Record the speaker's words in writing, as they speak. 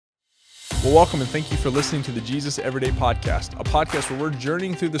Well, welcome and thank you for listening to the Jesus Everyday Podcast, a podcast where we're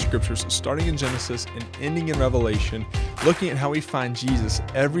journeying through the scriptures, starting in Genesis and ending in Revelation, looking at how we find Jesus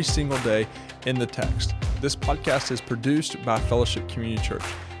every single day in the text. This podcast is produced by Fellowship Community Church.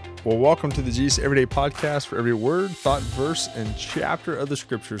 Well, welcome to the Jesus Everyday Podcast, where every word, thought, verse, and chapter of the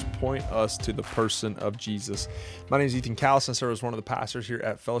scriptures point us to the person of Jesus. My name is Ethan Callis, and I serve as one of the pastors here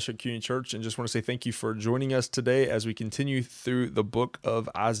at Fellowship Community Church, and just want to say thank you for joining us today as we continue through the book of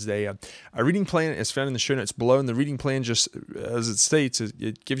Isaiah. Our reading plan is found in the show notes below, and the reading plan, just as it states,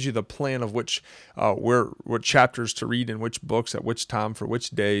 it gives you the plan of what chapters to read in which books at which time for which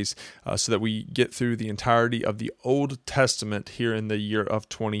days, so that we get through the entirety of the Old Testament here in the year of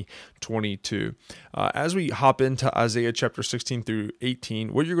 2022. As we hop into Isaiah chapter 16 through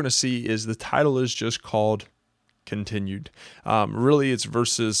 18, what you're going to see is the title is just called Continued. Really, it's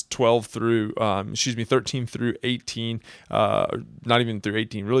verses 13 through 18, not even through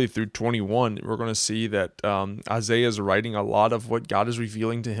 18, really through 21. We're going to see that Isaiah is writing a lot of what God is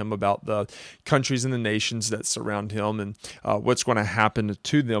revealing to him about the countries and the nations that surround him and what's going to happen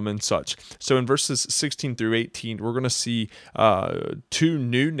to them and such. So in verses 16 through 18, we're going to see two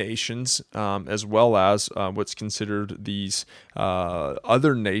new nations as well as what's considered these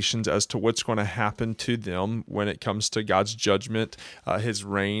other nations as to what's going to happen to them when it comes to God's judgment, his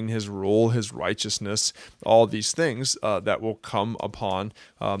reign, his rule, his righteousness, all these things that will come upon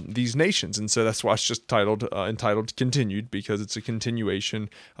these nations. And so that's why it's just entitled Continued, because it's a continuation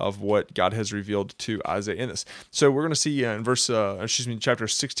of what God has revealed to Isaiah in this. So we're going to see in chapter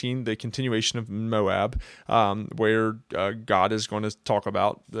 16, the continuation of Moab, where God is going to talk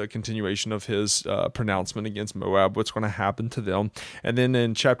about the continuation of his pronouncement against Moab, what's going to happen to them. And then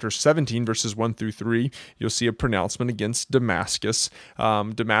in chapter 17, verses 1 through 3, you'll see a pronouncement against Damascus.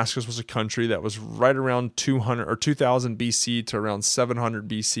 Damascus was a country that was right around 2000 BC to around 700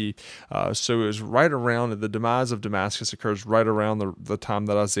 BC. So it was right around, the demise of Damascus occurs right around the time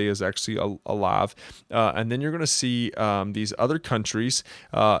that Isaiah is actually alive. And then you're going to see these other countries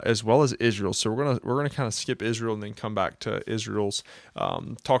as well as Israel. So we're going to kind of skip Israel and then come back to Israel's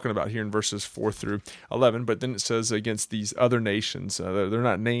talking about here in verses 4 through 11. But then it says against these other nations. They're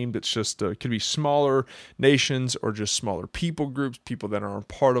not named. It's just could be smaller nations or just smaller people groups, people that are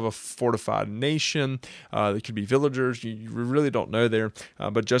part of a fortified nation. They could be villagers. You really don't know there.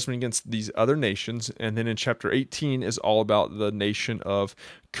 But judgment against these other nations. And then in chapter 18 is all about the nation of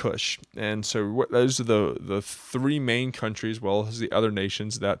Cush. And so those are the three main countries, well as the other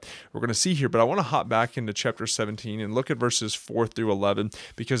nations that we're going to see here. But I want to hop back into chapter 17 and look at verses 4 through 11,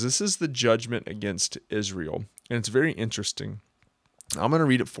 because this is the judgment against Israel. And it's very interesting. I'm going to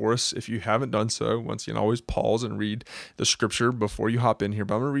read it for us. If you haven't done so, once again, always pause and read the scripture before you hop in here.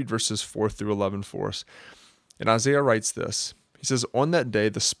 But I'm going to read verses 4 through 11 for us. And Isaiah writes this. He says, "On that day,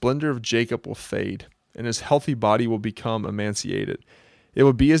 the splendor of Jacob will fade, and his healthy body will become emaciated. It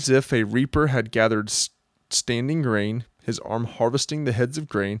will be as if a reaper had gathered standing grain, his arm harvesting the heads of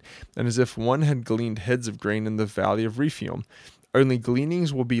grain, and as if one had gleaned heads of grain in the valley of Rephaim. Only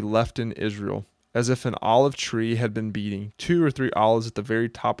gleanings will be left in Israel, as if an olive tree had been beating, 2 or 3 olives at the very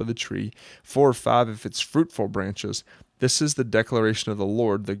top of the tree, 4 or 5 of its fruitful branches. This is the declaration of the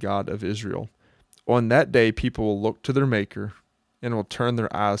Lord, the God of Israel. On that day, people will look to their Maker and will turn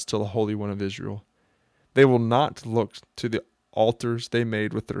their eyes to the Holy One of Israel. They will not look to the altars they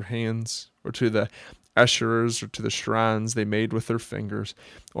made with their hands, or to the Asherahs, or to the shrines they made with their fingers.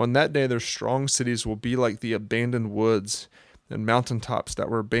 On that day, their strong cities will be like the abandoned woods and mountaintops that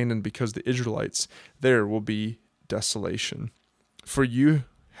were abandoned because the Israelites. There will be desolation. For you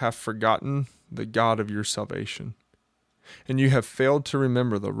have forgotten the God of your salvation, and you have failed to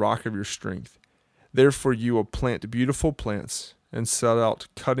remember the rock of your strength. Therefore you will plant beautiful plants and set out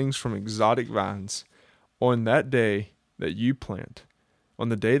cuttings from exotic vines. On the day that you plant,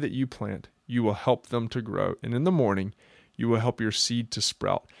 you will help them to grow, and in the morning you will help your seed to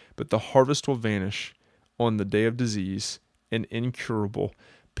sprout. But the harvest will vanish on the day of disease and incurable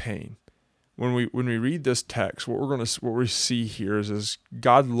pain." When we read this text, what we see here is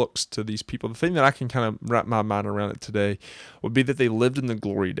God looks to these people. The thing that I can kind of wrap my mind around it today would be that they lived in the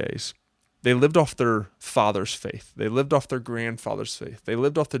glory days. They lived off their father's faith. They lived off their grandfather's faith. They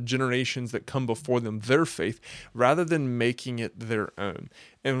lived off the generations that come before them, their faith, rather than making it their own.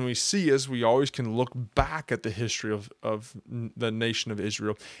 And when we see, as we always can look back at the history of the nation of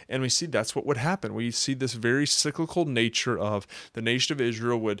Israel, and we see that's what would happen. We see this very cyclical nature of the nation of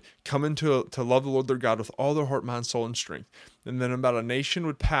Israel would come into to love the Lord their God with all their heart, mind, soul, and strength. And then about a nation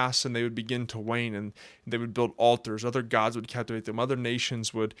would pass and they would begin to wane, and they would build altars. Other gods would captivate them. Other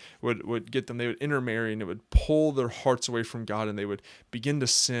nations would get them. They would intermarry, and it would pull their hearts away from God, and they would begin to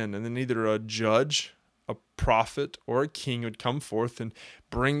sin. And then either a judge, a prophet, or a king would come forth and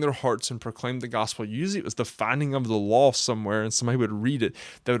bring their hearts and proclaim the gospel. Usually it was the finding of the law somewhere, and somebody would read it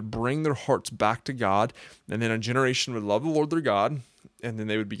that would bring their hearts back to God. And then a generation would love the Lord their God, and then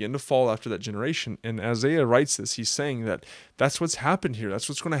they would begin to fall after that generation. And Isaiah writes this. He's saying that that's what's happened here. That's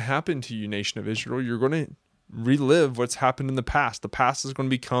what's going to happen to you, nation of Israel. You're going to relive what's happened in the past. The past is going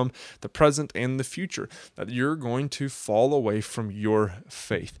to become the present and the future. That you're going to fall away from your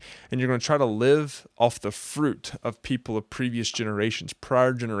faith, and you're going to try to live off the fruit of people of previous generations,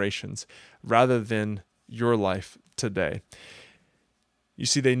 prior generations, rather than your life today. You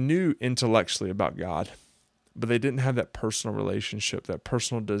see, they knew intellectually about God, but they didn't have that personal relationship, that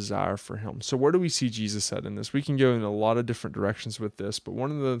personal desire for him. So where do we see Jesus at in this? We can go in a lot of different directions with this, but one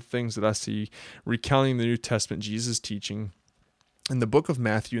of the things that I see recounting the New Testament, Jesus teaching in the book of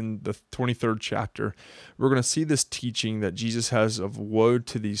Matthew, in the 23rd chapter, we're going to see this teaching that Jesus has of woe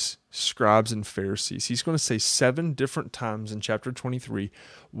to these scribes and Pharisees. He's going to say 7 different times in chapter 23,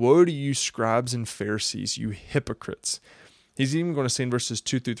 woe to you scribes and Pharisees, you hypocrites. He's even going to say in verses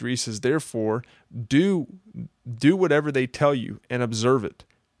 2 through 3, he says, therefore, do whatever they tell you and observe it,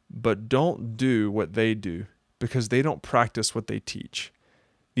 but don't do what they do, because they don't practice what they teach.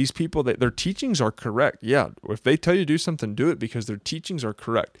 These people, their teachings are correct. Yeah, if they tell you to do something, do it because their teachings are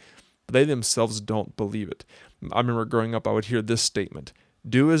correct, but they themselves don't believe it. I remember growing up, I would hear this statement,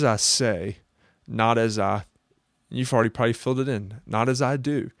 do as I say, not as I, you've already probably filled it in, not as I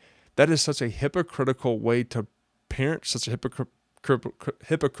do. That is such a hypocritical way to parent, such a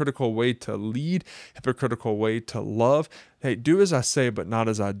hypocritical way to lead, hypocritical way to love. Hey, do as I say, but not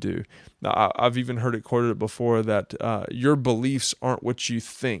as I do. Now, I've even heard it quoted before that your beliefs aren't what you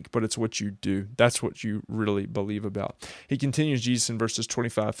think, but it's what you do. That's what you really believe about. He continues, Jesus, in verses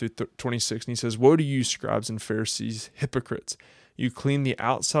 25 through 26, and he says, woe to you, scribes and Pharisees, hypocrites! You clean the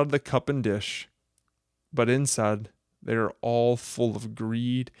outside of the cup and dish, but inside they are all full of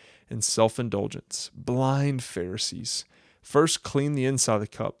greed and self-indulgence. Blind Pharisees, first clean the inside of the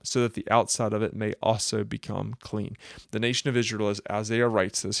cup so that the outside of it may also become clean. The nation of Israel, as Isaiah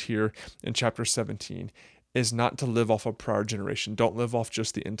writes this here in chapter 17, is not to live off a prior generation. Don't live off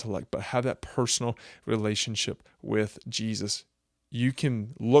just the intellect, but have that personal relationship with Jesus. You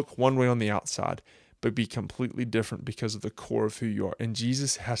can look one way on the outside, but be completely different because of the core of who you are. And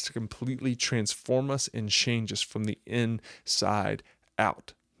Jesus has to completely transform us and change us from the inside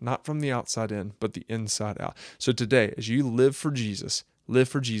out. Not from the outside in, but the inside out. So today, as you live for Jesus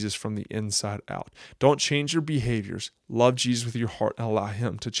from the inside out. Don't change your behaviors. Love Jesus with your heart and allow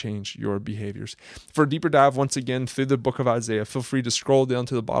him to change your behaviors. For a deeper dive, once again, through the book of Isaiah, feel free to scroll down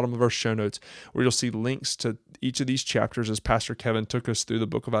to the bottom of our show notes where you'll see links to each of these chapters as Pastor Kevin took us through the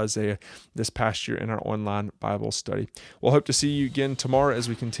book of Isaiah this past year in our online Bible study. We'll hope to see you again tomorrow as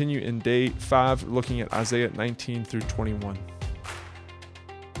we continue in day 5, looking at Isaiah 19 through 21.